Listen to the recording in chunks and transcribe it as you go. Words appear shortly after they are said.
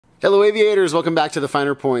Hello aviators, welcome back to the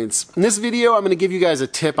Finer Points. In this video, I'm going to give you guys a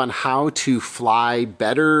tip on how to fly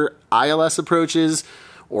better ILS approaches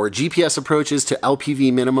or GPS approaches to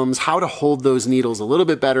LPV minimums, how to hold those needles a little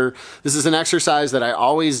bit better. This is an exercise that I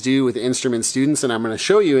always do with instrument students, and I'm going to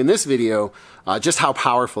show you in this video just how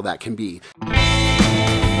powerful that can be.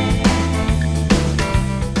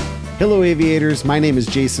 Hello aviators, my name is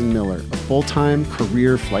Jason Miller, a full-time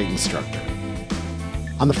career flight instructor.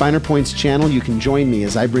 On the Finer Points channel, you can join me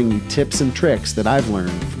as I bring you tips and tricks that I've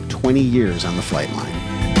learned from 20 years on the flight line.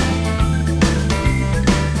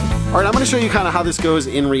 All right, I'm going to show you kind of how this goes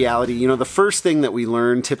in reality. You know, the first thing that we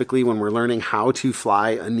learn typically when we're learning how to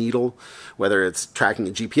fly a needle, whether it's tracking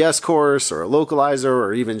a GPS course or a localizer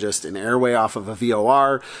or even just an airway off of a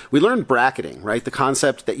VOR, we learn bracketing, right? The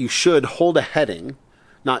concept that you should hold a heading,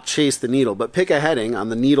 not chase the needle, but pick a heading on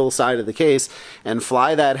the needle side of the case and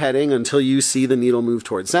fly that heading until you see the needle move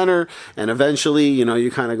towards center. And eventually, you know,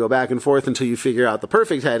 you kind of go back and forth until you figure out the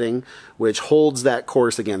perfect heading, which holds that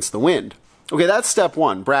course against the wind. Okay, that's step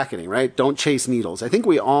one, bracketing, right? Don't chase needles. I think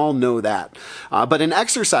we all know that. But in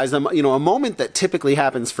exercise, you know, a moment that typically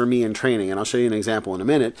happens for me in training, and I'll show you an example in a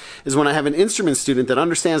minute, is when I have an instrument student that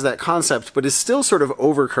understands that concept, but is still sort of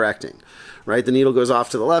overcorrecting, right? The needle goes off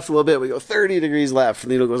to the left a little bit, we go 30 degrees left. The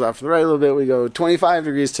needle goes off to the right a little bit, we go 25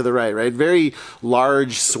 degrees to the right, right? Very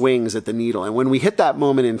large swings at the needle. And when we hit that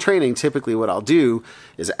moment in training, typically what I'll do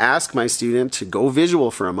is ask my student to go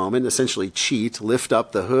visual for a moment, essentially cheat, lift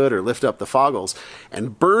up the hood or lift up the foggles,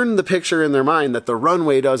 and burn the picture in their mind that the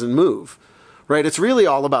runway doesn't move, right? It's really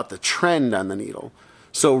all about the trend on the needle.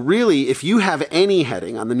 So really, if you have any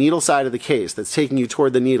heading on the needle side of the case that's taking you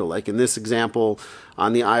toward the needle, like in this example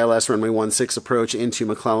on the ILS runway 16 approach into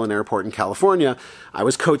McClellan Airport in California, I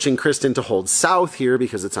was coaching Kristen to hold south here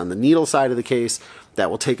because it's on the needle side of the case. That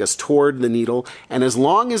will take us toward the needle. And as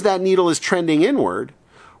long as that needle is trending inward,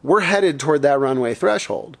 we're headed toward that runway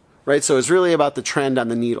threshold, right? So it's really about the trend on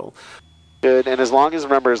the needle. Good, and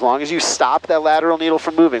remember, as long as you stop that lateral needle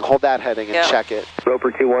from moving, hold that heading and check it.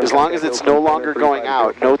 As long as it's no longer going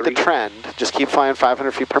out, note the trend. Just keep flying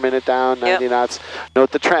 500 feet per minute down, 90 knots. Note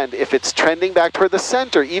the trend. If it's trending back toward the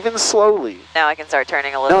center, even slowly. Now I can start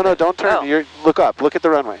turning a little bit. No, don't turn. Oh. Look up. Look at the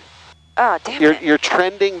runway. Oh, damn it. You're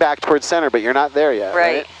trending back towards center, but you're not there yet,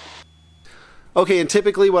 right? Okay, and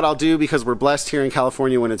typically what I'll do, because we're blessed here in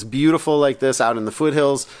California when it's beautiful like this out in the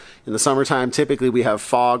foothills, in the summertime, typically we have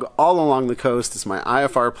fog all along the coast. It's my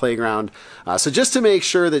IFR playground. So just to make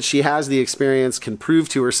sure that she has the experience, can prove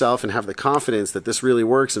to herself and have the confidence that this really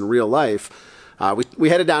works in real life, we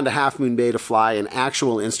headed down to Half Moon Bay to fly an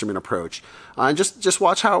actual instrument approach. And just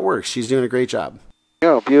watch how it works. She's doing a great job.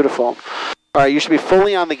 Oh, beautiful. All right, you should be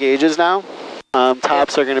fully on the gauges now.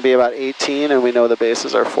 Tops are going to be about 18, and we know the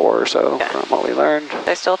bases are 4 or so from what we learned. Did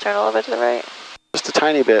I still turn a little bit to the right? Just a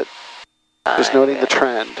tiny bit. Just noting the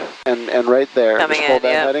trend. And right there, coming just hold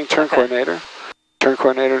in, that heading. Turn coordinator. Turn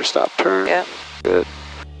coordinator to stop turn. Yep. Good.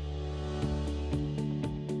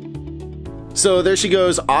 So there she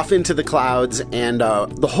goes off into the clouds, and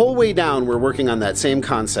the whole way down we're working on that same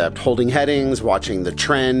concept, holding headings, watching the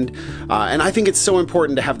trend, and I think it's so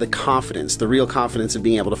important to have the confidence, the real confidence of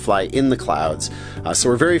being able to fly in the clouds. So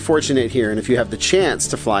we're very fortunate here, and if you have the chance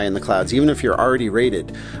to fly in the clouds, even if you're already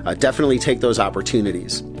rated, definitely take those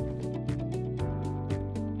opportunities.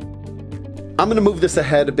 I'm going to move this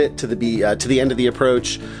ahead a bit to the end of the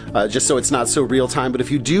approach, just so it's not so real time. But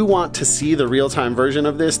if you do want to see the real time version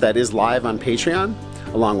of this, that is live on Patreon,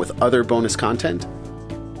 along with other bonus content.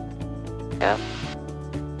 Yeah.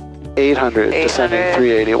 800, descending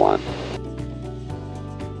 381.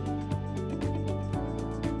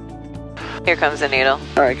 Here comes the needle.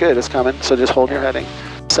 All right, good. It's coming. So just hold your heading.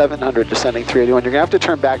 700, descending 381. You're going to have to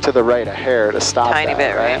turn back to the right a hair to stop Tiny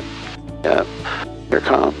bit, right? Yeah. Here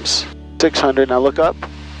comes 600. Now look up.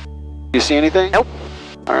 You see anything? Nope.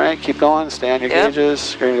 All right, keep going. Stay on your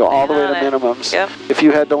gauges. You're going to go all the way to minimums. Yep. If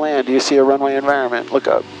you had to land, do you see a runway environment? Look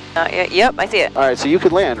up. Not yet. Yep, I see it. All right, so you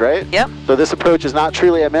could land, right? Yep. So this approach is not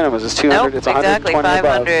truly at minimums. It's 200. Nope, it's 120 exactly.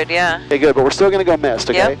 500, above. yeah. Okay, good. But we're still going to go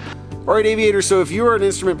missed, okay? Yep. All right, aviators, so if you are an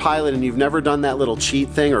instrument pilot and you've never done that little cheat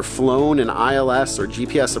thing or flown an ILS or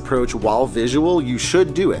GPS approach while visual, you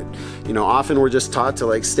should do it. You know, often we're just taught to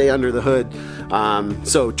like stay under the hood.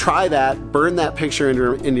 So try that, burn that picture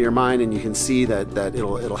into your mind, and you can see that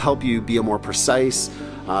it'll help you be a more precise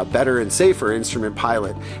better and safer instrument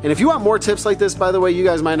pilot. And if you want more tips like this, by the way, you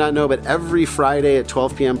guys might not know, but every Friday at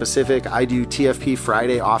 12 p.m. Pacific, I do TFP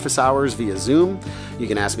Friday office hours via Zoom. You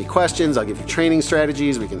can ask me questions. I'll give you training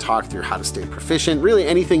strategies. We can talk through how to stay proficient. Really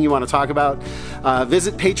anything you want to talk about.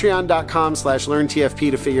 Visit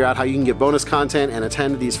patreon.com/learntfp to figure out how you can get bonus content and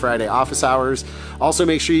attend these Friday office hours. Also,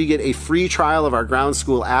 make sure you get a free trial of our ground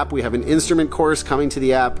school app. We have an instrument course coming to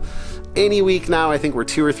the app any week now. I think we're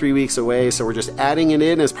 2 or 3 weeks away, so we're just adding it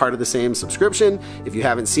in as part of the same subscription. If you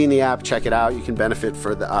haven't seen the app, check it out. You can benefit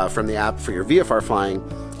from the app for your VFR flying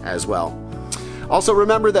as well. Also,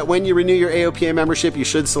 remember that when you renew your AOPA membership, you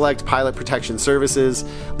should select Pilot Protection Services.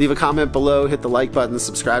 Leave a comment below, hit the like button,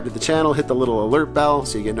 subscribe to the channel, hit the little alert bell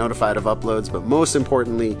so you get notified of uploads. But most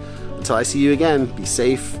importantly, until I see you again, be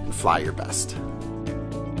safe and fly your best.